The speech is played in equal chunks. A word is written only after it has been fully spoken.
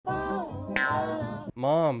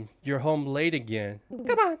Mom, you're home late again.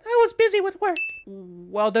 Come on, I was busy with work.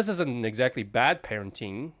 Well, this isn't exactly bad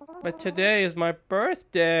parenting, but today is my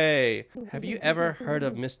birthday. Have you ever heard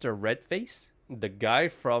of Mr. Redface? The guy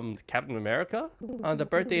from Captain America? On the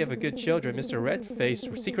birthday of a good children, Mr.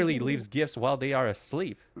 Redface secretly leaves gifts while they are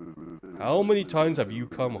asleep. How many times have you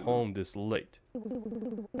come home this late?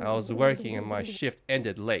 I was working and my shift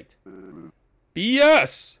ended late.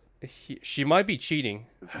 BS! She might be cheating.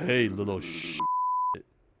 Hey, little sh**.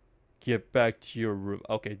 Get back to your room.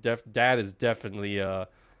 Okay, Dad is definitely the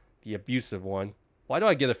abusive one. Why do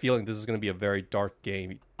I get a feeling this is going to be a very dark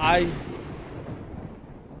game?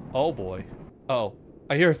 Oh boy. Oh,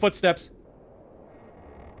 I hear footsteps.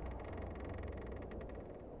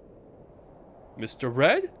 Mr.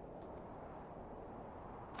 Red?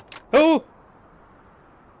 Oh!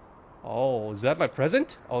 Oh, is that my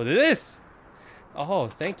present? Oh, it is! Oh,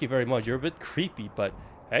 thank you very much. You're a bit creepy, but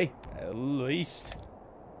hey, at least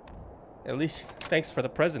thanks for the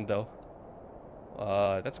present, though.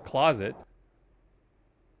 That's a closet.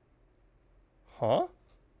 Huh?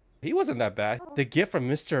 He wasn't that bad. The gift from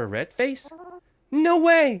Mr. Redface? No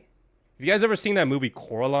way! Have you guys ever seen that movie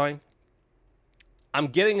Coraline? I'm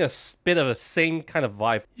getting a bit of the same kind of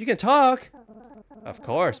vibe. You can talk! Of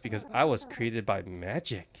course, because I was created by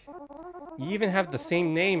magic. You even have the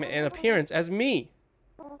same name and appearance as me.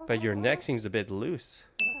 But your neck seems a bit loose.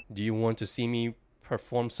 Do you want to see me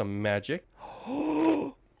perform some magic?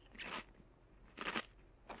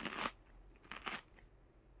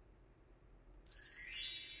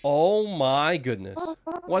 Oh my goodness.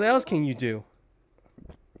 What else can you do?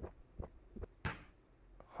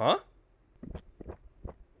 Huh?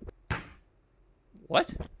 What?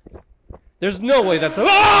 There's no way that's a—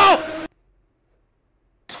 Oh!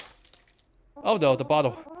 Oh no, the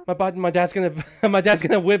bottle. My dad's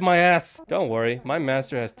gonna whip my ass. Don't worry, my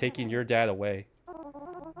master has taken your dad away.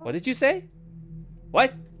 What did you say?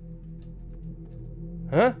 What?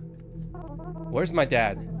 Huh? Where's my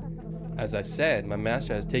dad? As I said, my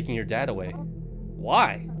master has taken your dad away.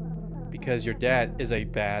 Why? Because your dad is a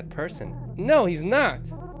bad person. No, he's not.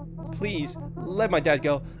 Please, let my dad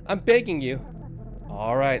go. I'm begging you.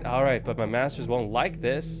 Alright, but my masters won't like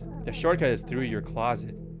this. The shortcut is through your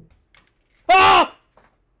closet. Ah!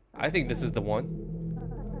 I think this is the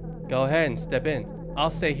one. Go ahead and step in. I'll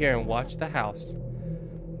stay here and watch the house.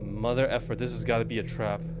 Mother effer, this has got to be a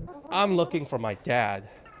trap. I'm looking for my dad.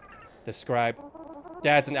 Describe.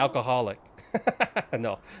 Dad's an alcoholic.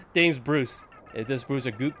 No, name's Bruce. Is this Bruce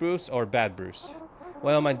a good Bruce or bad Bruce?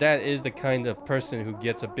 Well, my dad is the kind of person who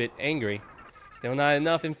gets a bit angry. Still not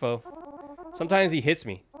enough info. Sometimes he hits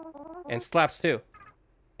me. And slaps too.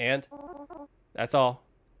 And that's all.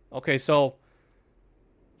 Okay, so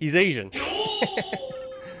he's Asian.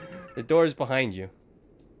 The door is behind you.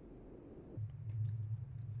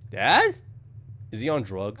 Dad? Is he on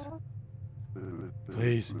drugs?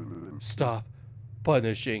 Please stop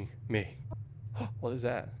punishing me. What is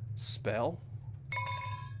that? Spell?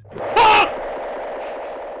 Ah!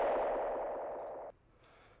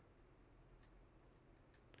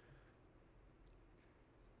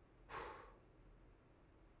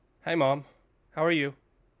 Hi, Mom. How are you?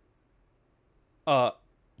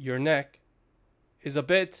 Your neck is a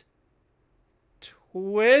bit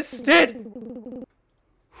twisted.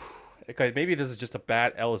 Okay, maybe this is just a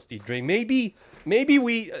bad LSD drink. Maybe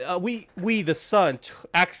we the son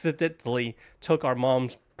accidentally took our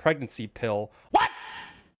mom's pregnancy pill. What?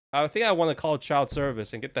 I think I want to call child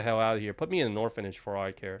service and get the hell out of here. Put me in an orphanage for all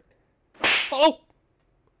I care. Oh!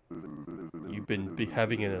 You've been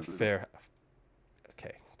having an affair.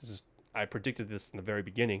 Okay, I predicted this in the very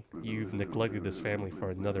beginning. You've neglected this family for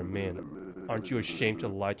another man. Aren't you ashamed to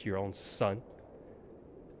lie to your own son?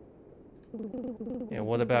 And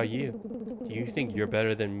what about you? Do you think you're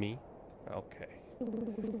better than me? Okay.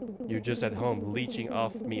 You're just at home leeching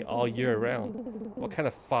off me all year round. What kind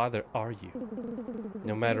of father are you?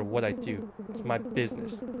 No matter what I do, it's my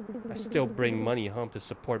business. I still bring money home to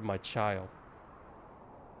support my child.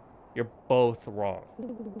 You're both wrong.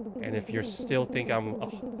 And if you still think I'm a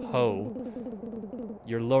hoe,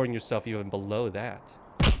 you're lowering yourself even below that.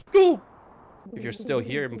 Go! If you're still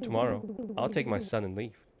here tomorrow, I'll take my son and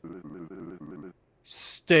leave.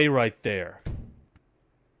 Stay right there.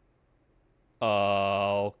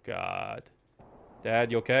 Oh, God.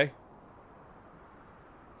 Dad, you okay?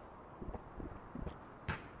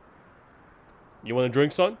 You want a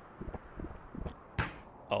drink, son?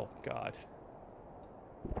 Oh, God.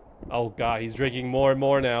 Oh, God, he's drinking more and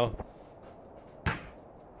more now.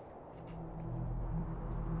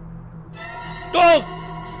 Oh!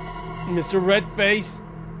 Mr. Redface!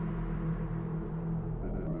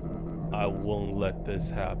 I won't let this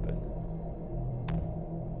happen.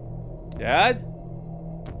 Dad?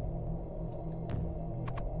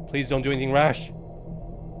 Please don't do anything rash.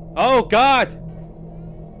 Oh, God!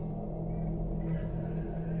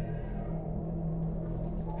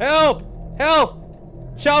 Help!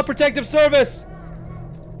 Help! Child Protective Service!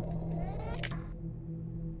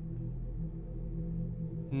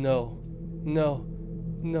 No. No.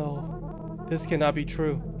 No. This cannot be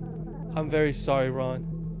true. I'm very sorry, Ron.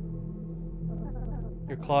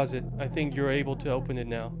 Your closet. I think you're able to open it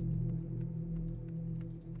now.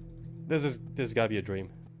 This gotta be a dream.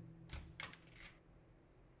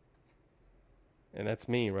 And that's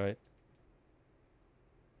me, right?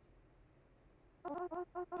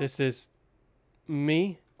 This is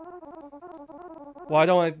me? Why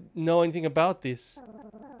don't I know anything about this?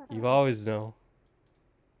 You always know.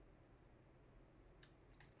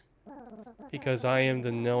 Because I am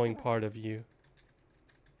the knowing part of you.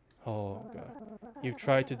 Oh, God. You've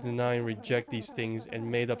tried to deny and reject these things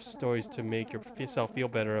and made up stories to make yourself feel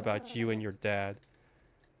better about you and your dad.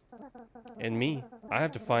 And me, I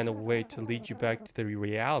have to find a way to lead you back to the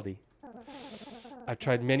reality. I've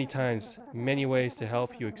tried many times, many ways to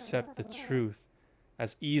help you accept the truth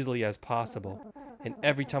as easily as possible. And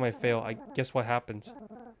every time I fail, guess what happens?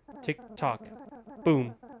 Tick-tock.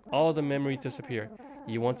 Boom. All the memories disappear.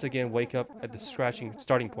 You once again wake up at the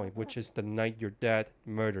starting point, which is the night your dad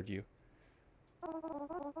murdered you.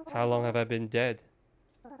 How long have I been dead?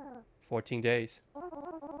 14 days.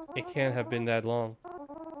 It can't have been that long.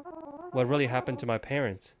 What really happened to my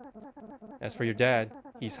parents? As for your dad,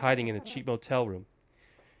 he's hiding in a cheap motel room.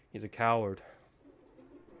 He's a coward.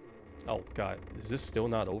 Oh, God. Is this still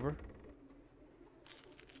not over?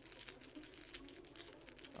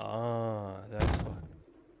 Ah, that's what.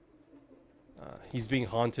 He's being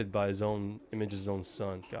haunted by his own image of his own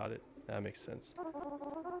son. Got it. That makes sense.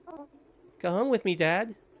 Go home with me,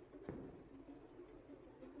 Dad.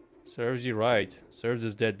 Serves you right. Serves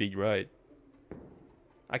his deadbeat right.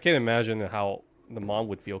 I can't imagine how the mom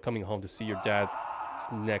would feel coming home to see your dad's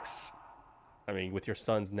with your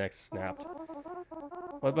son's neck snapped.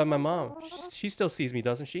 What about my mom? She still sees me,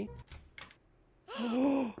 doesn't she?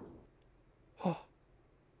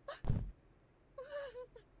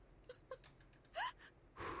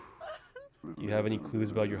 Do you have any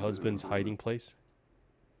clues about your husband's hiding place?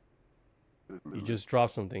 You just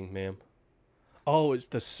dropped something, ma'am. Oh, it's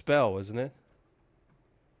the spell, isn't it?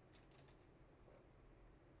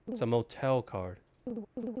 It's a motel card.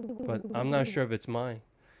 But I'm not sure if it's mine.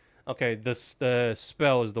 Okay, the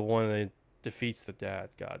spell is the one that defeats the dad.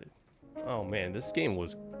 Got it. Oh man, this game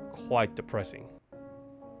was quite depressing.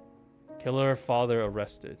 Killer, father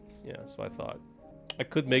arrested. Yeah, that's what I thought. I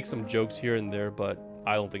could make some jokes here and there, but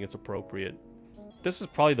I don't think it's appropriate. This is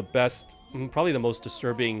probably the best, probably the most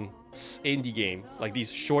disturbing indie game. Like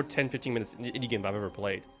these short 10-15 minutes indie game I've ever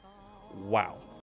played. Wow.